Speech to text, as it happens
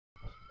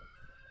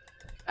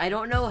I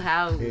don't know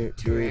how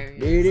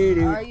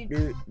Terraria Are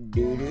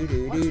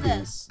you? What's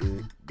this?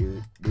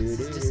 This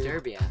is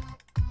Disturbia.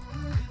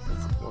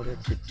 Quarter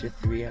to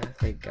 3, I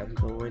think I'm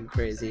going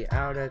crazy,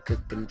 out of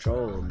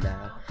control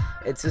now.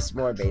 It's just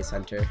more Bass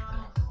Hunter.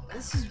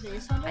 This is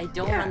Bass Hunter? I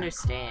don't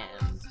understand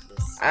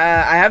this.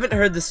 I haven't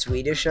heard the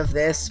Swedish of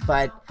this,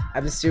 but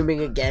I'm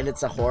assuming again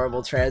it's a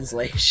horrible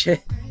translation.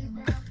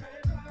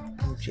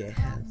 Would you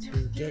have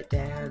to get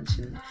down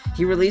to...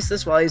 He released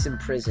this while he's in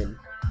prison.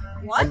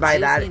 What? And by Why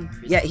is that, he in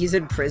prison? yeah, he's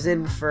in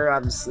prison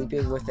for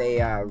sleeping with a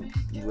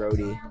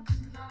roadie.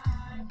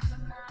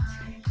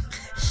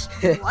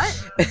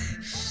 What?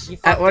 He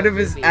At fucked one up of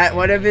his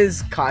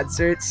movies,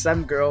 concerts,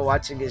 some girl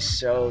watching his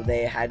show,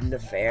 they had an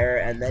affair,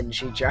 and then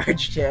she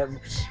charged him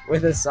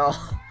with assault,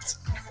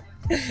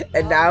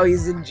 and now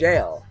he's in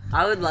jail.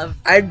 I would love.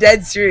 I'm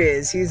dead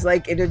serious. He's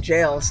like in a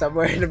jail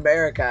somewhere in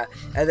America,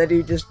 and then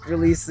he just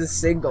released this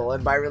single.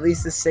 And by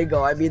release this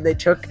single, I mean they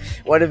took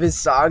one of his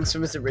songs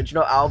from his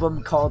original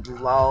album called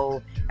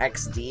Lull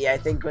XD, I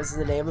think was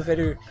the name of it,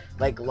 or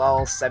like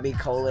Lull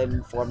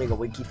semicolon forming a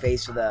winky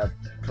face with a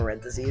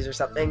parentheses or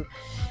something.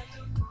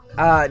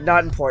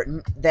 Not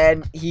important.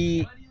 Then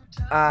he,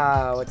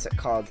 what's it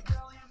called?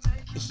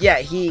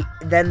 Yeah,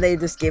 then they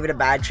just gave it a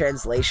bad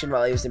translation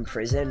while he was in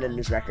prison, and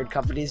his record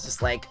company's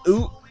just like,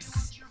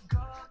 oops.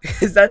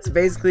 Because that's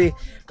basically,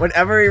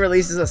 whenever he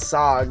releases a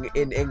song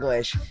in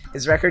English,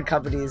 his record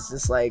company is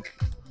just like,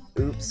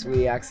 oops,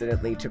 we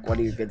accidentally took one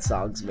of your good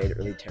songs and made it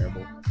really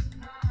terrible.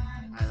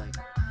 I like.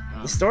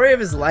 The story of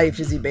his life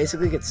is he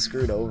basically gets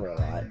screwed over a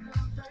lot,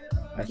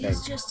 I think.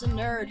 He's just a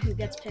nerd who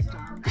gets picked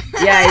on.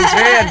 Yeah, he's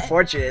very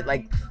unfortunate.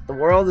 Like, the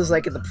world is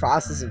like in the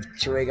process of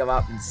chewing him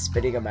up and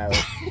spitting him out.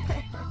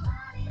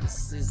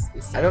 This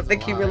I don't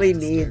think he really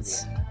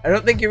needs... I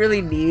don't think he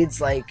really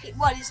needs, like,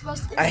 What, he's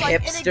supposed to... a It's like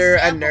an hipster, a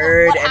example of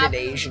nerd, what and an happens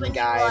Asian when you,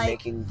 guy like-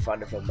 making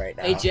fun of him right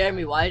now. Hey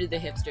Jeremy, why did the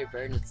hipster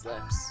burn its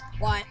lips?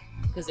 Why?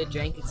 Because it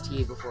drank its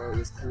tea before it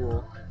was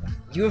cool.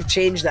 You have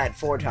changed that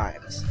 4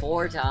 times.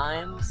 4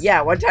 times?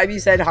 Yeah, one time you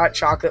said hot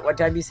chocolate, one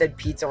time you said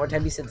pizza, one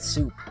time you said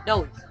soup.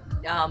 No,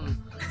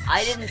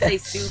 I didn't say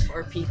soup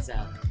or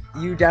pizza.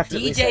 You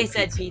definitely DJ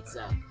said said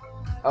pizza.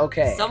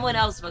 Okay. Someone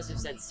else must have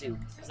said soup,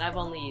 because I've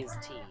only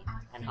used tea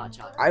and hot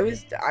chocolate.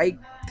 I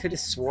could have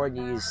sworn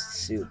you used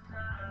soup.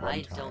 one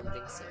I time. don't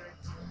think so.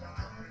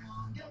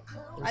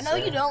 I know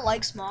you don't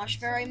like Smosh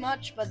very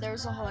much, but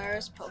there's a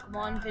hilarious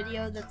Pokemon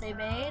video that they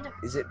made.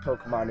 Is it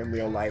Pokemon in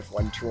real life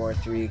 1, 2, or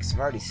 3? Because I've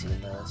already seen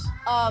those.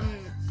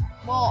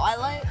 Well, I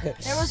like...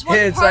 There was one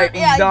It's part, like,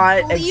 yeah, not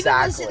I believe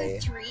exactly. it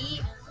was in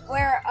 3,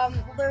 where,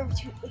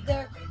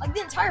 they're, like,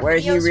 the entire Where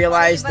he video's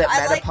realized funny, that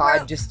but I like Metapod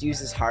where- just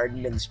uses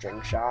Hardened and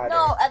String Shot.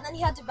 No, and then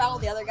he had to battle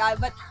the other guy,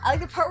 but I like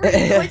the part where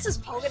he points his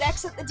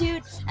Pokedex at the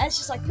dude, and it's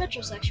just like,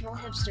 metrosexual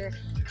hipster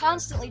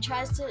constantly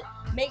tries to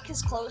make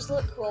his clothes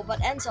look cool,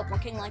 but ends up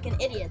looking like an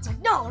idiot. It's like,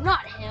 no,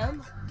 not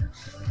him.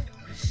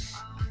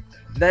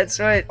 That's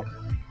what...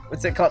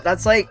 What's it called?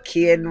 That's like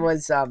Kian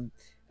was,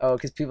 Oh,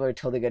 because people are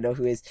totally gonna know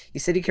who he is. He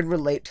said he can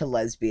relate to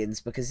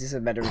lesbians because he's a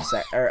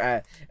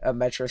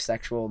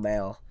metrosexual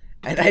male.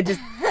 And I just...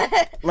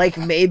 Like,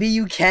 maybe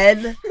you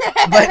can,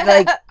 but,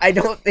 like, I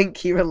don't think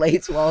he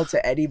relates well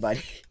to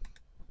anybody.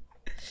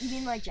 You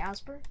mean like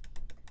Jasper?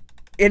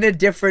 In a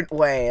different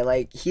way.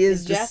 Like, he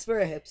is just... Jasper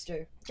a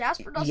hipster?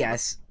 Jasper doesn't.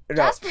 Yes. No,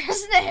 Jasper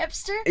isn't a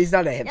hipster. he's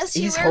not a hipster. Yes,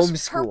 he he's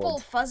wears purple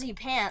homeschooled. fuzzy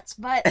pants,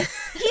 but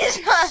he's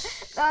not.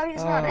 No,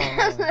 he's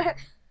not.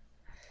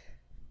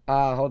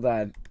 Hold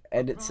on.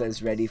 And it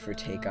says ready for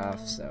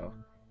takeoff, so...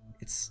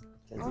 It's...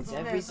 What's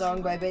Every this?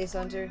 song by Bass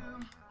Hunter?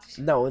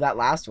 No, that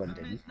last one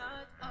didn't.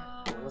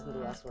 What wasn't the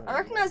last one? I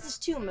recognize this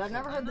tune, but I've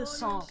never heard this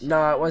song.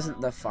 No, it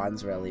wasn't the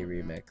Fonzarelli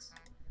remix.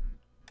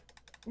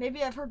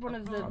 Maybe I've heard one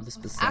of the Elvis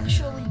Presley.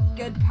 actually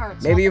good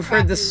parts. Maybe not you've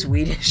heard the crappy-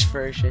 Swedish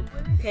version.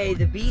 Okay,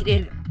 the beat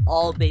in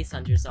all Bass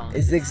Hunter songs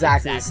It's is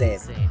exactly the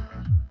same.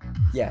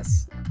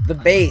 Yes. The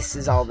bass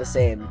is all the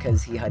same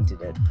because he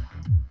hunted it.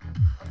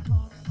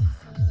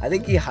 I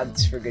think he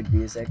hunts for good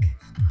music.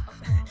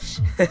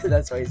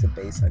 That's why he's a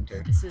bass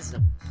hunter. This is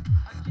a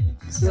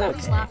This is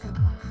Somebody's okay. laughing.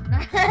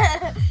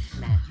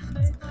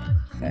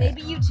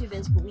 Maybe YouTube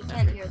is, but we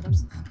can't hear them.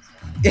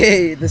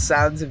 Hey, the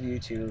sounds of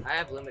YouTube. I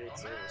have limited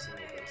service in my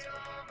basement.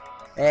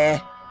 Eh.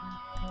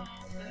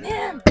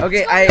 Man.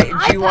 Okay, it's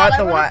on do you want the iPad,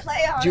 I wanna wi-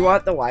 play on Do you it.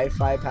 want the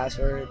Wi-Fi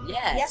password?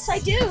 Yes. Yes, I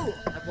do.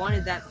 I've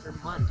wanted that for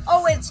months.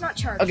 Oh wait, it's not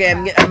charged. Okay,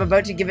 Crap. I'm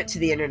about to give it to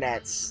the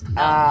internets.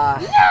 No,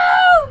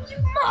 you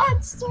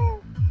monster.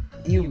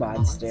 You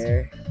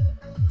monster.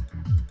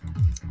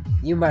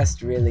 You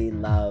must really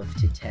love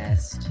to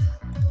test.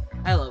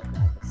 I love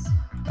Madness.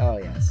 Oh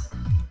yes.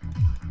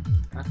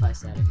 Wi-Fi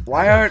setting.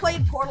 Why I aren't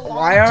played Portal long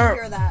why enough to aren't-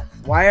 hear that.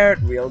 why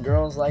aren't real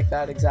girls like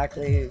that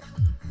exactly?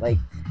 Like,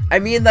 I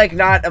mean, like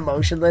not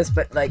emotionless,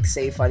 but like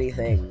say funny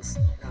things.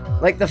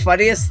 Like the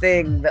funniest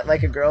thing that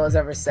like a girl has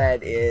ever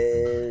said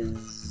is,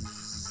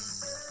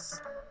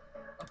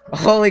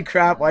 "Holy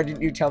crap! Why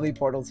didn't you tell me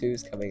Portal 2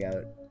 is coming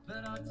out?"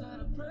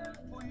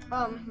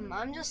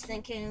 I'm just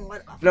thinking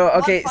what. No, what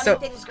okay, funny so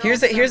things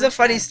here's girls a never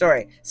funny said.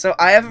 story. So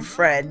I have a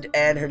friend,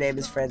 and her name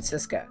is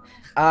Francisca.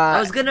 I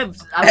was gonna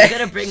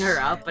bring her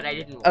up, but I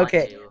didn't want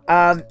Okay,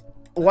 to.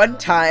 one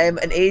time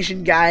an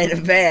Asian guy in a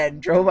van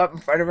drove up in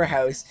front of her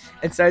house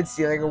and started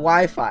stealing her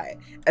Wi-Fi.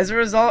 As a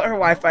result, her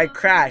Wi-Fi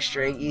crashed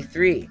during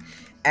E3,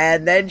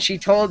 and then she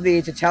told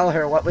me to tell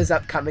her what was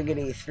upcoming in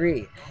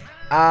E3.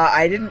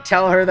 I didn't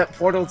tell her that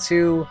Portal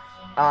 2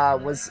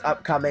 was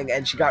upcoming,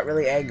 and she got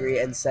really angry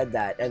and said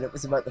that, and it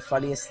was about the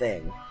funniest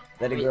thing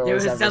that a Wait, girl there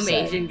has was ever some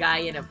said. Asian guy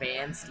in a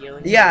van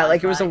stealing. Yeah, your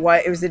like it was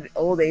Wi-Fi. it was an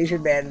old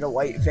Asian man in a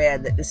white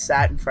van that just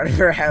sat in front of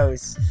her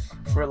house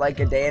for like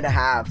a day and a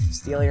half,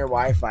 stealing her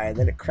Wi-Fi, and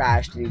then it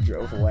crashed and he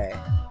drove away.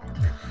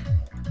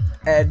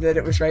 And then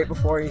it was right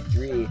before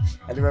E3,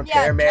 and the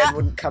repairman Ja-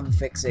 wouldn't come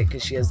fix it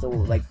because she has the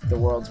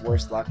world's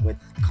worst luck with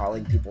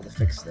calling people to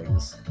fix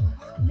things.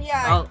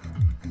 Yeah, Oh,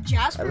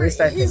 Jasper. At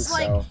least I think his,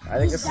 like, so. I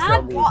think his this is dad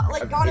only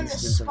got an him this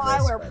instance of this,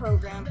 spyware but-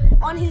 program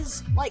on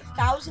his like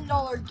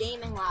 $1,000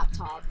 gaming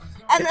laptop,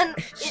 and then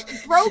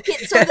it broke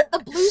it so that the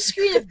blue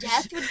screen of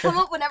death would come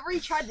up whenever he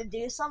tried to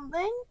do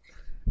something.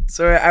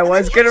 Sorry, I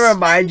was then gonna you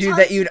remind spend you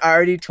that tons- you'd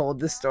already told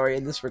this story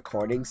in this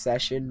recording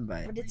session,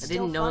 but But it's I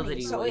still didn't know funny, that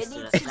he so it wasted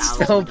needs to be It's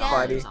still told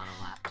funny. again. $1,000 on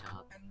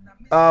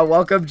a laptop.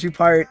 welcome to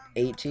part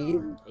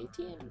 18.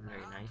 18 or 19?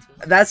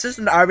 That's just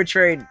an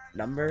arbitrary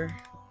number.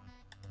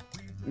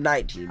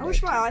 19. I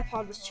wish 19. my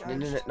iPod was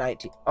charged.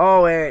 19.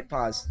 Oh wait,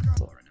 pause.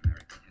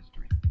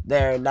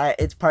 There,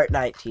 it's part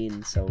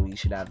 19, so we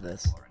should have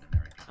this.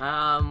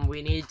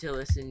 We need to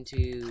listen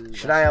to.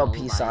 Should I LP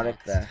Russian Sonic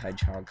Lullaby the next.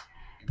 Hedgehog?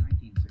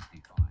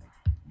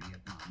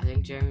 I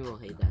think Jeremy will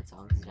hate that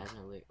song. He doesn't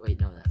really. Wait,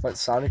 no, that's. What,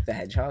 Sonic the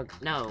Hedgehog?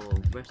 No,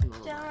 Russian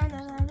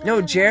Lullaby.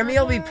 No, Jeremy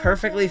will be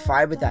perfectly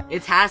fine with that.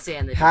 It's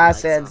Hassan that.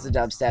 Hassan's the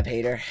dubstep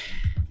hater.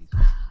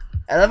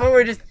 I love how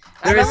we're just.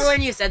 I There remember is,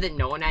 when you said that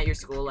no one at your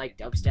school liked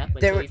dubstep There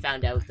until were- you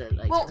found out that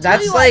like. Well, dubstep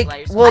that's you like,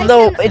 players- well, I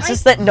no, can- it's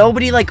just that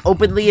nobody like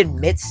openly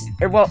admits,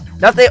 or well,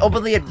 not they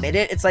openly admit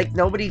it. It's like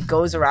nobody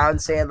goes around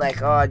saying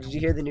like, "Oh, did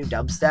you hear the new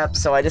dubstep?"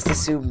 So I just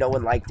assume no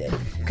one liked it,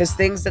 because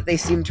things that they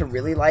seem to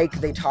really like,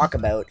 they talk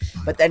about.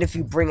 But then if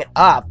you bring it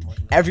up,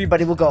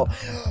 everybody will go,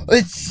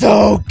 "It's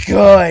so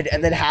good,"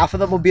 and then half of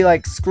them will be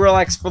like,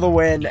 "Skrillex for the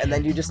win," and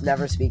then you just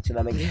never speak to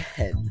them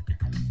again.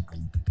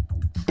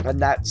 And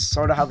that's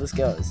sort of how this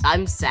goes.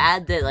 I'm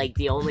sad that like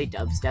the only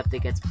dubstep that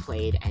gets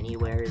played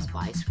anywhere is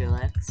by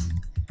Skrillex.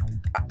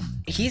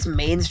 He's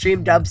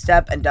mainstream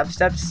dubstep, and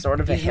dubstep's sort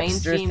of a He's hipster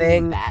mainstream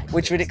thing, bad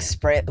which would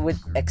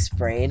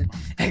dubstep.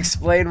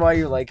 explain why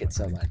you like it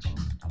so much.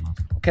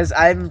 Because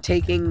I'm gonna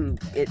take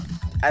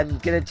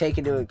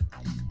into a.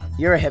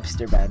 You're a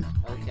hipster, Ben.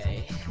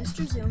 Okay.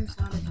 Mr. Zoom's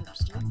not a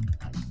hipster.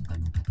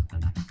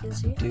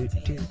 Is he? Dude.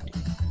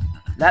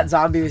 That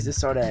zombie was just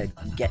sort of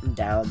getting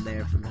down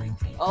there for me.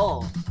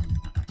 Oh.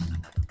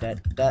 I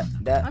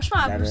wish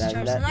my iPod was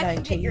charged, then I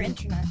can get your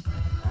 19.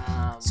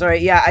 internet. Sorry,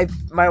 yeah,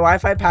 my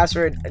Wi-Fi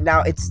password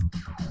now it's.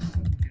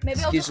 Maybe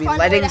I'll Excuse just me, find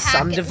letting a way to hack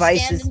some it and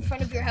devices- stand in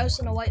front of your house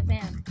in a white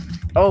van.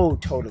 Oh,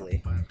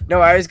 totally. No,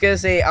 I was gonna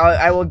say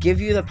I will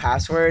give you the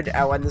password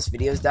when this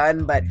video's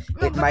done, but No, it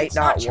but might it's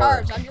not work.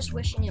 charged. I'm just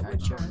wishing it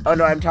would charge. Oh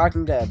no, I'm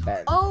talking to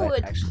Ben. Oh,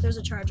 but actually. there's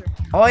a charger.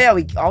 Oh yeah,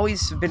 we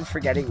always have been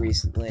forgetting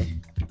recently.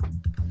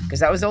 Because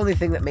that was the only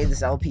thing that made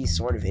this LP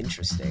sort of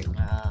interesting.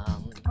 I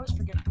always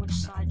forget which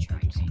side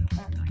charges.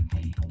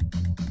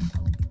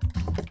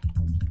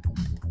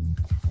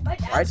 My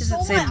dad Why does it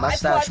stole say my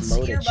mustache iPod's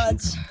mode at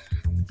earbuds.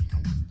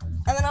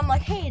 And then I'm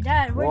like, hey,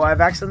 Dad, where'd Well, you...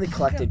 I've accidentally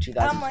collected And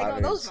 2,500 I'm like,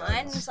 are those mine? And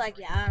cents. he's like,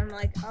 yeah. And I'm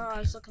like, oh, I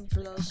was looking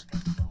for those.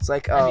 It's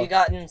like, Have oh, you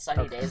gotten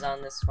Sunny okay. Days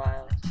on this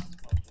file?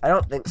 I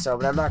don't think so,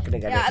 but I'm not gonna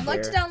get Yeah, it I'd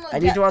like to here. download I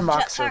need to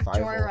unlock Jetpack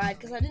Survival. Joyride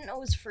because I didn't know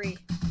it was free.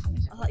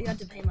 I thought you had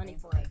to pay money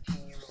for it.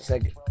 It's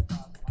like,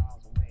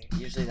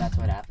 Usually that's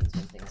what happens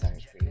when things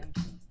aren't free.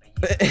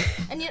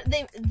 And yet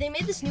they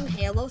made this new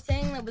Halo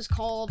thing that was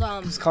called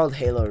it's called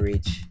Halo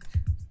Reach.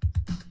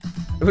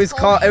 It was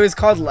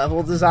called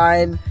Level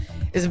Design.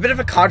 It's a bit of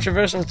a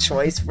controversial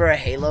choice for a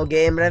Halo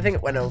game, and I think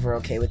it went over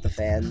okay with the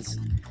fans.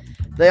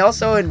 They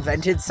also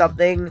invented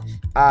something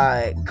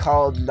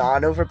called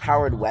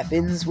non-overpowered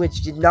weapons,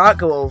 which did not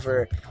go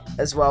over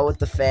as well with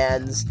the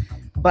fans.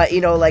 But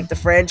you know, like the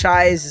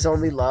franchise is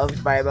only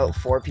loved by about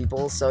 4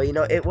 people, so you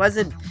know it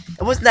wasn't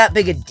that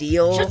big a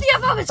deal. Shut the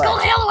F up! It's but-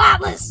 called Halo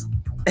Atlas.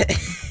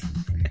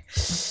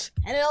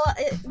 And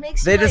it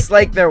makes They you, just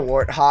like their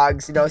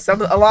warthogs, you know.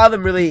 A lot of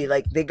them really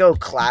like they go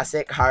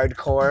classic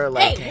hardcore,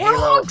 like hey,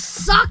 Halo, Warhawks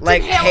sucked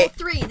like in Halo Ha-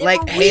 3. They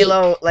like were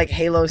Halo, weak. like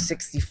Halo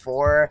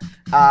 64,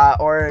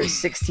 or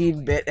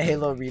 16-bit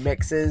Halo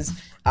remixes.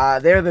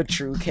 They're the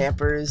true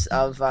campers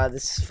of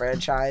this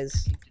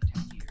franchise.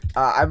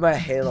 I'm a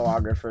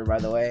Halographer, by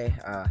the way.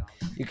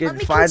 You Let can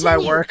me find my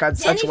continue. work on Danny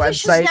such Fish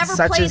has websites never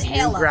such played as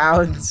Halo.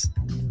 Newgrounds.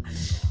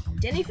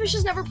 Danny Fish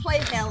has never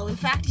played Halo. In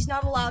fact, he's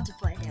not allowed to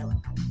play Halo.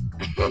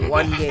 The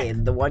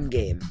one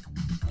game.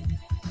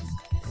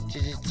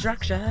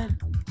 Destruction.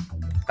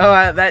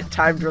 Oh, that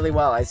timed really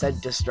well. I said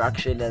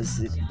destruction as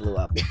it blew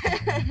up.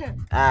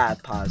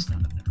 Pause.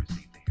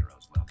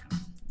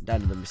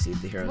 None of them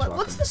received the hero's welcome.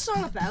 What's the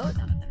song about?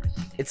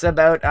 It's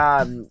about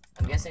I'm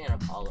guessing an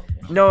Apollo.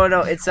 no,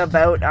 it's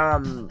about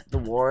the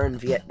war in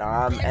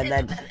Vietnam,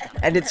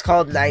 and it's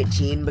called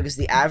 19 because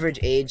the average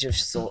age of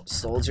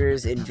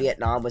soldiers in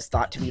Vietnam was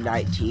thought to be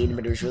 19,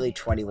 but it was really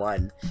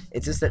 21.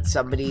 It's just that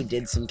somebody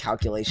did some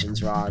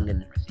calculations wrong,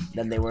 and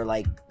then they were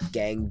like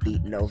gang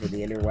beaten over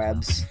the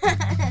interwebs.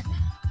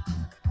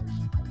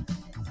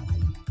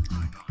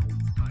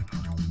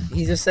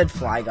 He just said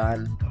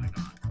Flygon.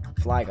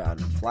 Flygon.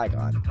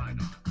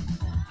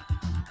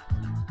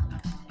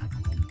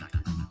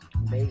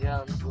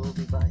 Bagons will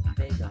be by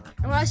Bagon.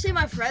 And when I say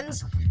my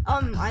friends,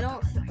 I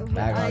don't.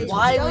 I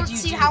Why don't would you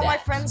see do how my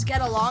that? friends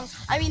get along.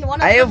 I mean, one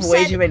of I them have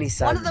way said, too many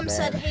sons, one of them man.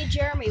 said, "Hey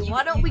Jeremy,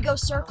 why don't we go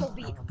circle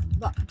beat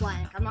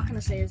blank?" I'm not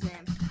gonna say his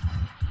name.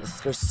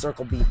 Let's go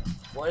circle beat.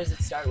 What does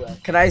it start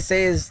with? Can I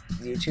say his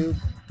YouTube?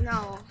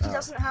 No, he Oh.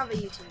 doesn't have a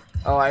YouTube.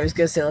 Oh, I was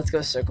gonna say let's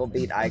go circle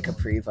beat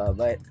Capriva,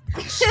 but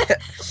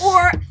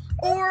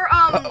or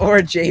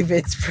or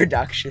Javid's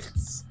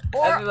Productions.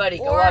 Everybody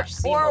go watch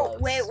or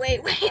Seamelos. wait,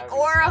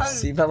 or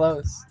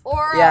Seamelos.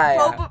 or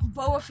Yeah.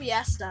 Boa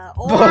Fiesta,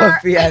 or Boa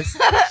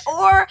Fiesta.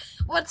 or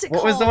what's it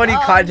What called? was the one he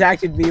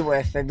contacted me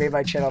with and made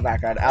my channel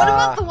background? What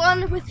about the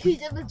one with who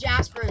did with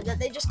Jasper that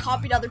they just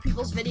copied other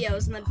people's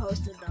videos and then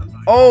posted them?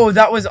 Oh,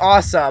 that was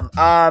awesome.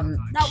 was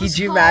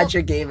Kiju called-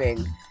 Magic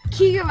Gaming.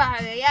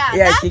 Kigamaga, yeah.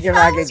 Yeah, that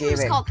Kigamaga was what it was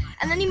Gaming. called.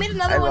 And then he made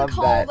another I one love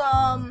called that.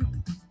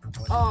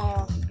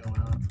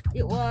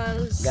 it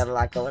was Got a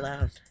lot going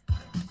on.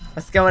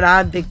 What's going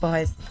on, big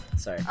boys?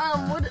 Sorry.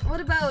 what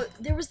about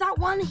there was that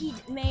one he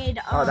made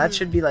Oh, that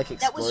should be like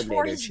that was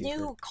for Explodinator his achievement.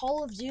 new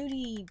Call of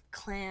Duty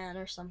clan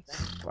or something.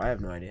 I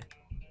have no idea.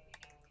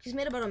 He's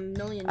made about 1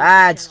 million.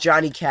 Ah, YouTube it's channels.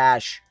 Johnny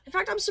Cash. In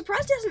fact, I'm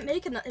surprised he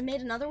hasn't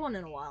made another one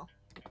in a while.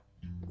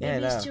 Yeah, I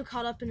Maybe know. he's too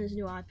caught up in his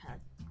new iPad.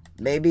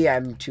 Maybe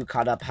I'm too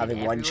caught up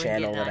having one everyone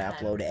channel get that I an iPad?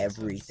 upload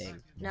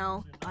everything.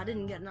 No, I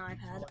didn't get an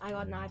iPad. I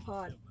got an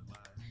iPod.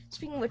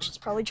 Speaking of which, it's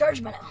probably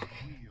charged by now.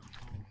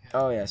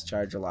 Oh yes,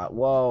 charge a lot.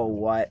 Whoa,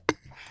 what?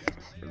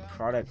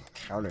 Product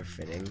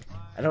counterfeiting.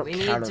 I don't We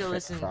need counterfeit to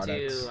listen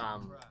products.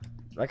 to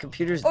My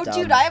computer's Oh, dumb.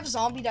 dude, I have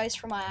zombie dice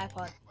for my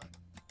iPod.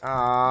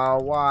 Aw,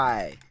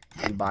 why?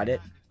 You bought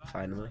it?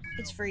 Finally.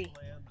 It's free.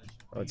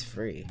 Oh, it's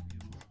free.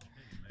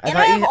 And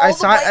I have all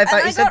the I and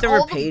thought I you said got there were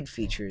all the- paid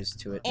features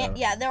to it though. And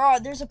yeah,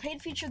 there's a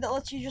paid feature that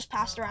lets you just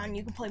pass it around and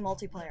you can play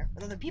multiplayer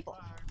with other people.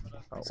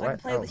 Oh, so I can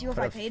play with you if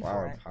put I a paid for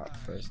flower it. pot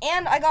first.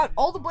 And I got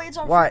all the blades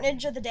on What? Fruit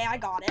Ninja the day I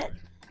got it.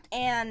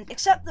 And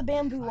except the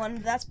bamboo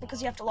one, that's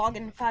because you have to log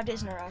in 5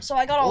 days in a row. So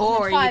I got all of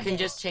them or in you 5 can days.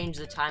 just change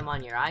the time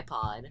on your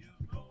iPod.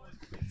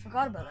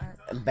 Forgot about that.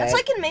 And That's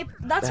bang-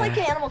 like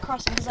in Animal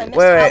Crossing because I missed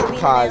Wait, Halloween in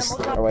pause.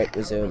 Animal Crossing. Or wait,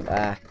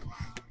 resume.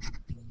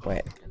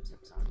 Wait.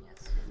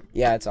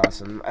 Yeah, it's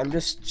awesome. I'm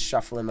just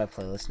shuffling my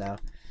playlist now.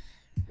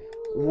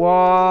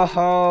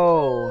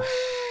 Whoa!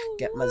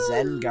 Get my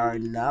Zen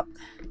garden up.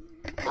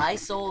 I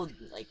sold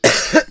like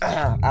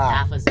Ah.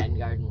 half a Zen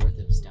garden worth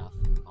of stuff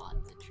and bought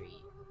the tree.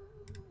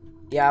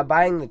 Yeah,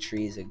 buying the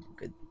tree is a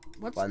good.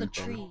 What's Fun the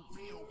thing. tree?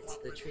 It's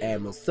the tree.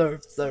 And we'll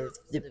surf,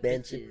 dip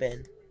in, bitches. dip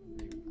in.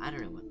 I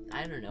don't know.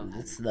 I don't know.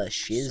 It's the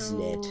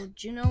shiznit. So,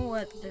 do you know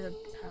what the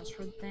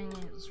password thing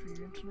is for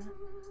your internet?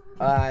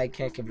 I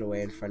can't give it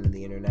away in front of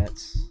the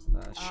internet's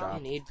You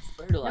shop. need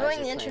fertilizer. Knowing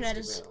the plants internet to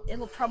is, grow.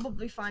 it'll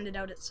probably find it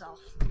out itself.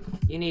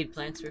 You need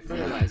plants for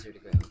fertilizer to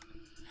grow.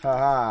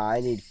 Haha, I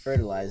need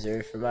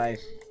fertilizer for my.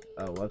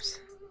 Oh, whoops.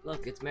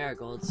 Look, it's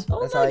marigolds.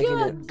 Oh That's all my I can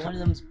god, do. one of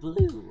them's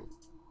blue.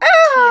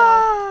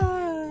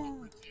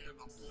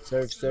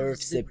 Surf,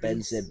 sip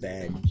and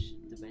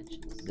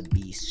Dimensions. the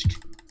beast.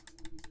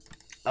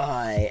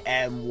 I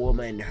am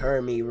woman,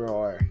 Hermie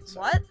roar.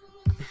 What?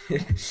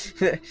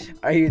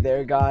 Are you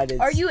there, God?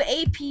 Are you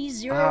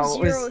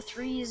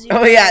AP0030?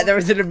 Oh yeah, there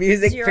was a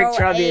music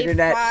picture on the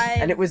internet,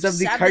 and it was of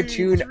the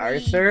 08573 cartoon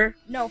Arthur,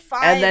 No,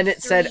 5. and then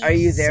it said, "Are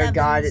you there,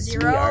 God? It's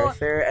me,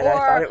 Arthur," and I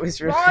thought it was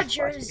really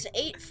Rogers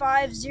funny.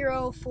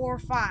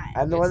 85045.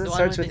 I'm the It's one that the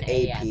starts with with an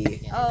A AP. at the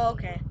end. Oh,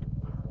 okay.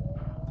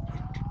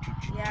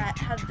 Yeah, it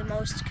had the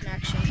most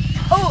connection.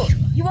 Oh,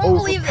 you won't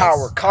believe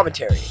Overpower this.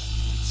 commentary.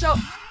 So,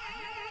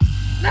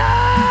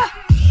 ah!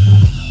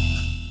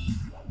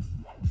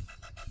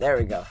 There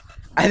we go.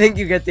 I think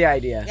you get the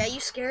idea. Yeah, you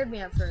scared me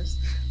at first.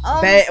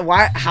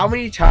 Why? How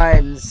many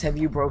times have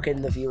you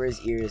broken the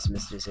viewer's ears,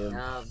 Mr. Zoom?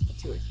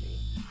 2 or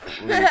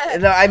 3.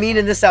 No, I mean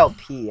in this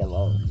LP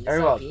alone. This Or,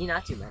 well, LP,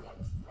 not too many.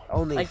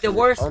 only Like the for-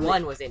 worst only-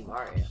 one was in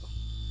Mario.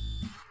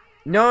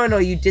 No,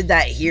 you did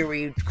that here where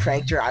you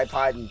cranked your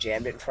iPod and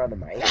jammed it in front of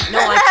the mic. No,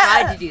 I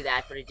tried to do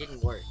that, but it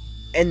didn't work.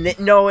 And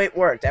no, it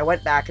worked. I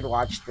went back and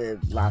watched the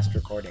last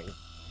recording.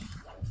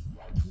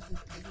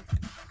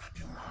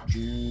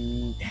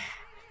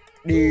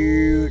 Dude.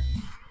 Dang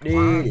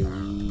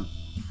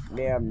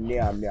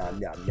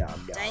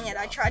it,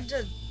 I tried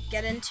to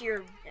get into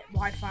your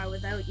Wi-Fi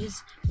without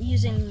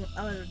using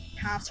a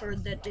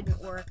password that didn't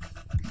work.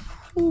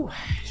 Ooh,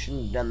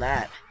 shouldn't have done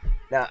that.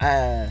 Now,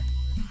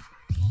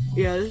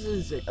 Yeah, this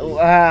is a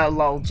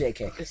lol,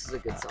 JK. this is a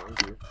good song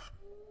too.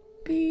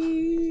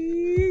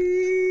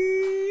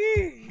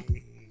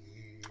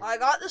 I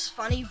got this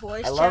funny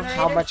voice I love generator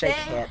how much I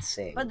thing, can't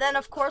sing. but then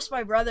of course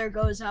my brother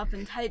goes up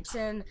and types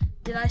in,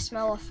 "Did I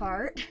smell a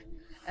fart?"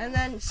 And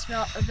then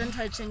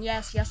types in,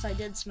 "Yes, I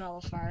did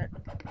smell a fart."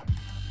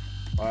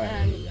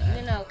 And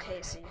you know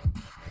Casey.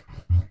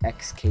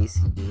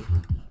 XKCD.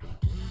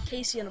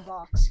 Casey in a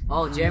box.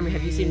 Oh, Jeremy,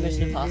 have you seen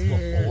Mission Impossible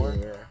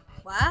 4?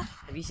 What?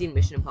 Have you seen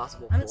Mission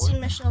Impossible 4? I haven't seen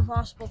Mission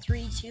Impossible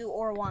 3, 2,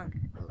 or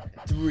 1.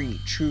 3,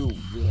 2,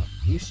 1.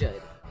 You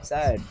should. Is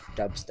that a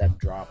dubstep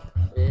drop?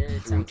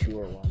 It 3, sounds 2,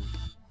 or 1.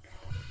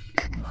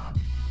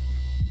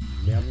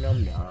 Nom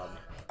nom nom.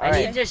 I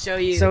Alright. need to show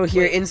you. So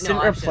here, wait, instant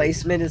no, actually-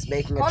 replacement is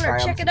making a Connor,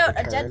 check triumphant it out.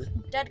 A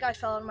return. dead guy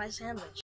fell out of my sandwich.